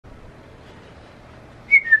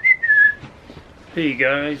Hey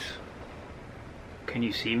guys, can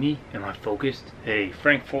you see me? Am I focused? Hey,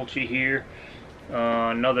 Frank Fulci here.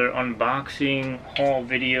 Another unboxing haul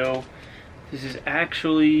video. This is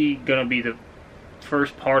actually gonna be the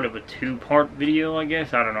first part of a two-part video, I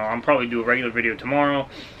guess. I don't know. I'll probably do a regular video tomorrow.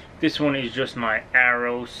 This one is just my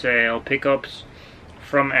Arrow sale pickups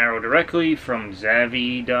from Arrow directly, from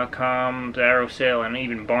Zavvi.com's Arrow sale, and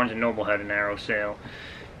even Barnes & Noble had an Arrow sale.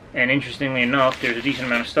 And interestingly enough, there's a decent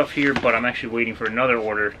amount of stuff here, but I'm actually waiting for another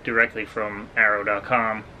order directly from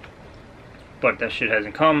Arrow.com. But that shit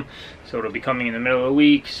hasn't come, so it'll be coming in the middle of the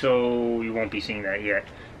week, so you won't be seeing that yet.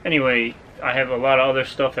 Anyway, I have a lot of other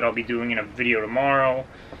stuff that I'll be doing in a video tomorrow.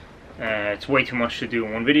 It's way too much to do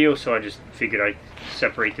in one video, so I just figured I'd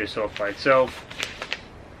separate this off by itself.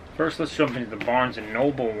 First, let's jump into the Barnes &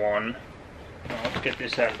 Noble one. Let's get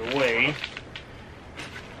this out of the way.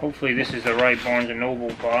 Hopefully this is the right Barnes & Noble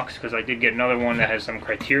box, because I did get another one that has some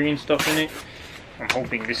Criterion stuff in it. I'm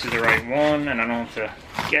hoping this is the right one, and I don't have to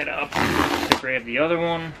get up to grab the other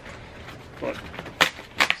one. But,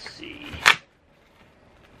 let's see.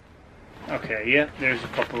 Okay, yeah, there's a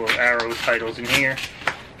couple of Arrow titles in here.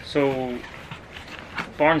 So,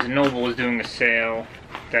 Barnes & Noble is doing a sale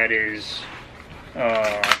that is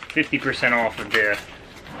 50% off of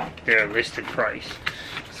their listed price.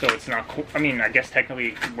 So it's not cool. I mean, I guess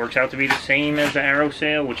technically it works out to be the same as the Arrow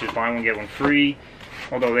sale, which is buy one get one free,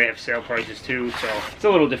 although they have sale prices too, so it's a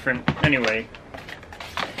little different. Anyway,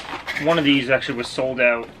 one of these actually was sold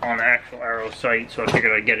out on the actual Arrow site, so I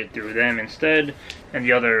figured I'd get it through them instead, and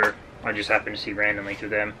the other I just happened to see randomly through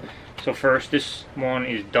them. So first, this one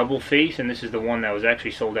is Double Face, and this is the one that was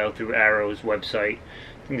actually sold out through Arrow's website.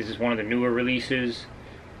 I think this is one of the newer releases.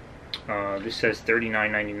 This says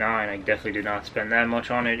 $39.99. I definitely did not spend that much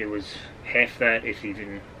on it. It was half that, if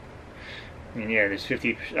even. I mean, yeah, there's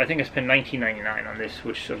 50. I think I spent $19.99 on this,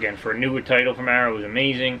 which again for a newer title from Arrow was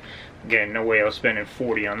amazing. Again, no way I was spending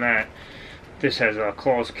 $40 on that. This has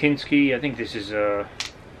Klaus Kinski. I think this is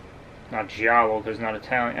not Giallo because it's not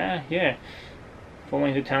Italian. Yeah,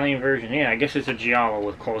 full-length Italian version. Yeah, I guess it's a Giallo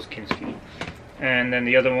with Klaus Kinski. And then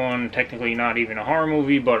the other one, technically not even a horror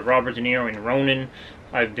movie, but Robert De Niro in Ronin.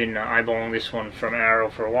 I've been eyeballing this one from Arrow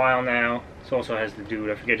for a while now. This also has the dude,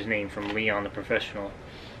 I forget his name, from Leon the Professional.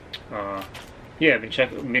 Yeah, I've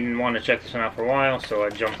been wanting to check this one out for a while, so I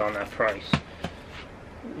jumped on that price.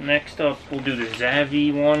 Next up, we'll do the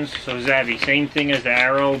Zavvi ones. So Zavvi, same thing as the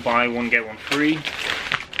Arrow, buy one get one free.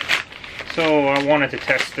 So I wanted to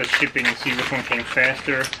test the shipping and see which one came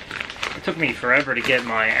faster. It took me forever to get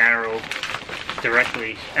my Arrow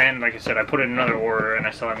directly, and like I said, I put in another order and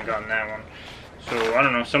I still haven't gotten that one. So I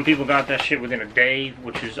don't know, some people got that shit within a day,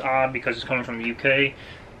 which is odd because it's coming from the UK,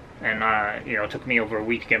 and you know, it took me over a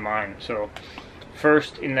week to get mine. So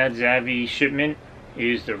first in that Zavvi shipment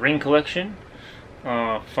is the Ring collection.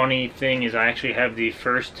 Funny thing is I actually have the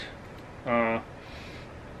first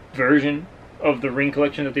version of the Ring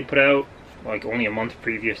collection that they put out, like only a month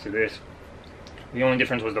previous to this. The only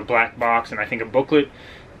difference was the black box and I think a booklet.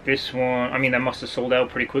 This one, I mean, that must have sold out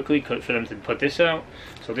pretty quickly for them to put this out.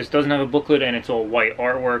 So this doesn't have a booklet and it's all white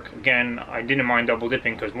artwork. Again, I didn't mind double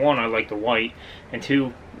dipping because one, I like the white, and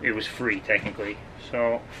two, it was free technically.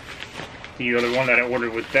 So the other one that I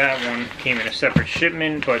ordered with that one came in a separate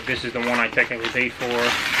shipment, but this is the one I technically paid for,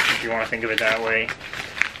 if you want to think of it that way.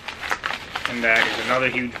 And that is another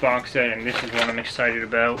huge box set, and this is one I'm excited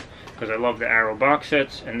about because I love the Arrow box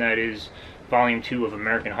sets, and that is Volume 2 of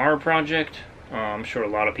American Horror Project. I'm sure a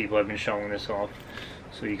lot of people have been showing this off,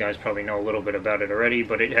 so you guys probably know a little bit about it already,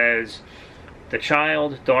 but it has The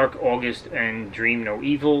Child, Dark August, and Dream No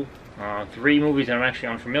Evil. 3 movies that I'm actually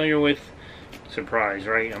unfamiliar with. Surprise,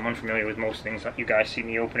 right? I'm unfamiliar with most things that you guys see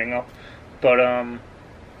me opening up. But,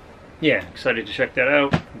 yeah, excited to check that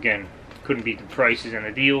out. Again, couldn't beat the prices and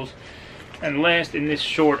the deals. And last in this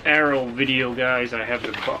short Arrow video, guys, I have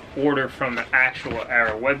the order from the actual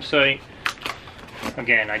Arrow website.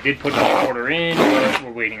 Again, I did put the order in, but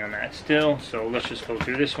we're waiting on that still. So let's just go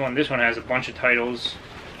through this one. This one has a bunch of titles.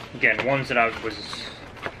 Again, ones that I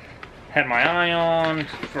had my eye on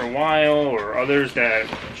for a while, or others that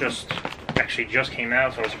just came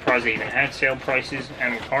out. So I was surprised they even had sale prices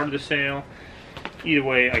and were part of the sale. Either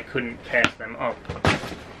way, I couldn't pass them up.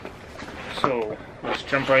 So let's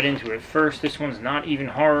jump right into it. First, this one's not even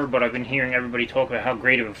horror, but I've been hearing everybody talk about how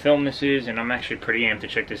great of a film this is, and I'm actually pretty amped to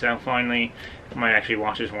check this out finally. I might actually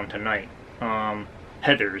watch this one tonight.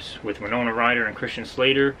 Heathers with Winona Ryder and Christian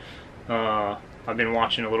Slater. I've been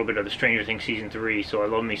watching a little bit of the Stranger Things Season 3, so I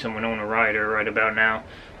love me some Winona Ryder right about now.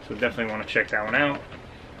 So definitely want to check that one out.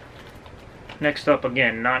 Next up,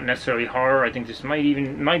 again, not necessarily horror. I think this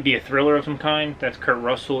might be a thriller of some kind. That's Kurt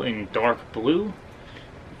Russell in Dark Blue.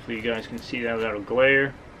 Hopefully you guys can see that without a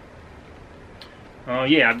glare.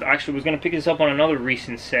 Yeah, I actually was going to pick this up on another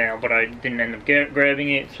recent sale, but I didn't end up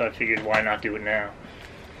grabbing it, so I figured why not do it now.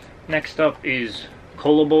 Next up is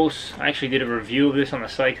Kolobos. I actually did a review of this on the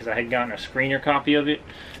site because I had gotten a screener copy of it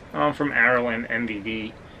from Arrow and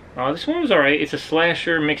MVD. This one was alright. It's a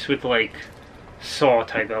slasher mixed with like Saw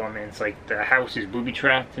type elements, like the house is booby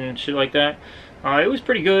trapped and shit like that. It was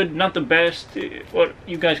pretty good, not the best. But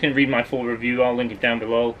you guys can read my full review. I'll link it down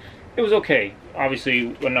below. It was okay.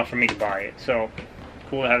 Obviously enough for me to buy it. So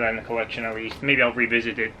cool to have that in the collection at least. Maybe I'll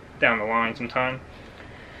revisit it down the line sometime.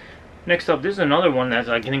 Next up, this is another one that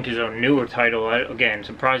I think is a newer title. Again,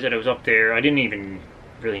 surprised that it was up there. I didn't even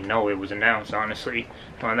really know it was announced, honestly.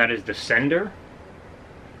 That is Descender.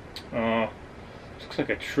 Looks like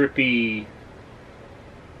a trippy,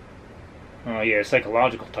 yeah,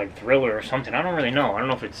 psychological type thriller or something. I don't really know. I don't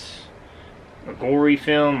know if it's a gory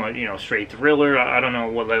film or, you know, straight thriller. I don't know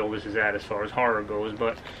what level this is at as far as horror goes,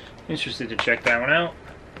 but interested to check that one out.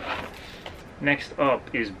 Next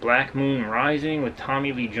up is Black Moon Rising with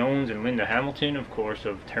Tommy Lee Jones and Linda Hamilton, of course,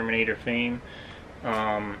 of Terminator fame.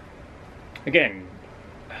 Again,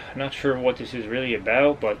 not sure what this is really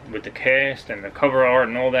about, but with the cast and the cover art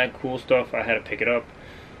and all that cool stuff, I had to pick it up.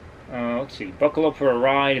 Let's see. Buckle up for a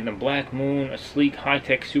ride in the Black Moon, a sleek,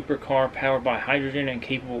 high-tech supercar powered by hydrogen and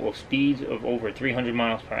capable of speeds of over 300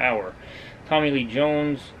 miles per hour. Tommy Lee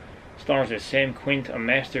Jones stars as Sam Quint, a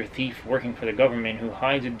master thief working for the government who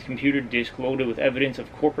hides a computer disk loaded with evidence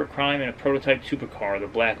of corporate crime in a prototype supercar, the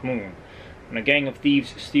Black Moon. When a gang of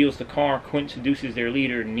thieves steals the car, Quint seduces their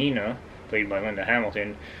leader, Nina, played by Linda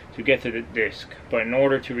Hamilton, to get to the disk. But in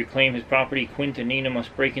order to reclaim his property, Quint and Nina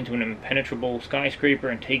must break into an impenetrable skyscraper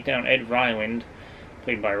and take down Ed Ryland,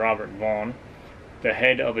 played by Robert Vaughn, the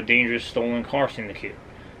head of a dangerous stolen car syndicate.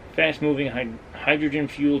 Fast-moving,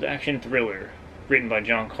 hydrogen-fueled action thriller, written by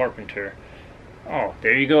John Carpenter. Oh,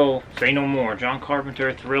 there you go. Say no more. John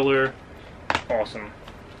Carpenter, thriller. Awesome.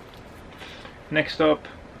 Next up,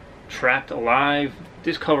 Trapped Alive.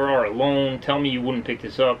 This cover art alone, tell me you wouldn't pick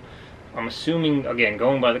this up. I'm assuming, again,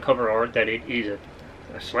 going by the cover art, that it is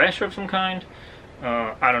a slasher of some kind.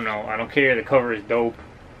 I don't know. I don't care. The cover is dope.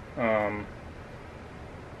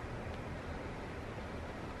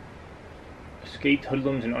 Escaped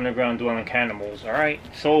hoodlums and underground dwelling cannibals. Alright,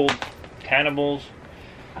 sold. Cannibals.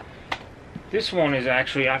 This one is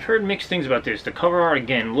actually, I've heard mixed things about this. The cover art,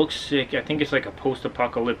 again, looks sick. I think it's like a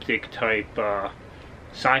post-apocalyptic type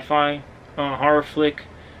sci-fi horror flick.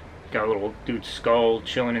 Got a little dude's skull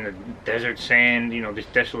chilling in the desert sand, you know, this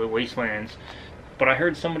desolate wastelands. But I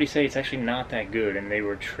heard somebody say it's actually not that good, and they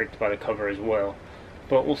were tricked by the cover as well.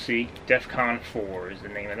 But we'll see. DEFCON 4 is the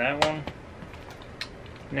name of that one.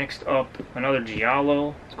 Next up, another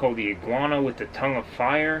giallo. It's called The Iguana with the Tongue of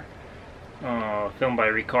Fire. Filmed by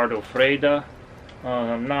Ricardo Freda.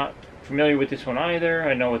 I'm not familiar with this one either.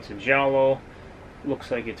 I know it's a giallo.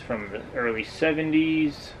 Looks like it's from the early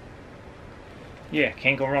 70s. Yeah,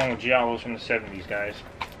 can't go wrong with giallos from the 70s, guys.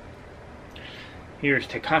 Here's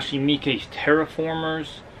Takashi Miike's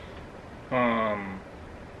Terraformers. Takashi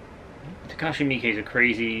Miike is a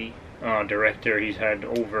crazy director. He's had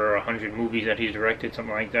over 100 movies that he's directed,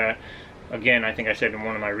 something like that. Again, I think I said in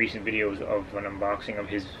one of my recent videos of an unboxing of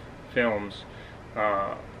his films,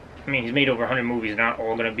 I mean, he's made over 100 movies, not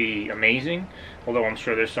all going to be amazing, although I'm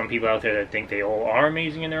sure there's some people out there that think they all are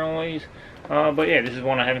amazing in their own ways. But yeah, this is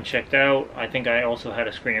one I haven't checked out. I think I also had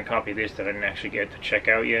a screener copy of this that I didn't actually get to check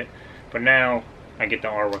out yet, but now I get the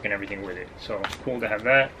artwork and everything with it, so cool to have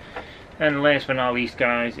that. And last but not least,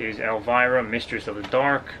 guys, is Elvira, Mistress of the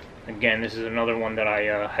Dark. Again, this is another one that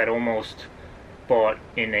I had almost bought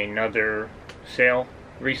in another sale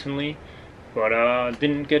recently, but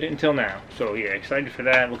didn't get it until now. So yeah, excited for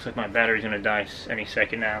that. Looks like my battery's gonna die any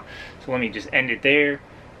second now, so let me just end it there.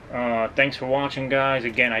 Thanks for watching, guys.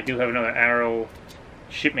 Again, I do have another Arrow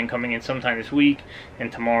shipment coming in sometime this week,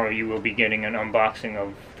 and tomorrow you will be getting an unboxing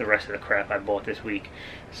of the rest of the crap I bought this week.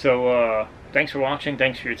 So thanks for watching.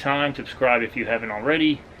 Thanks for your time. Subscribe if you haven't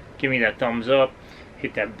already. Give me that thumbs up.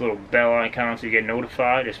 Hit that little bell icon so you get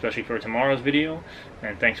notified, especially for tomorrow's video.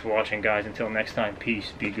 And thanks for watching, guys. Until next time,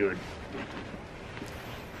 peace. Be good.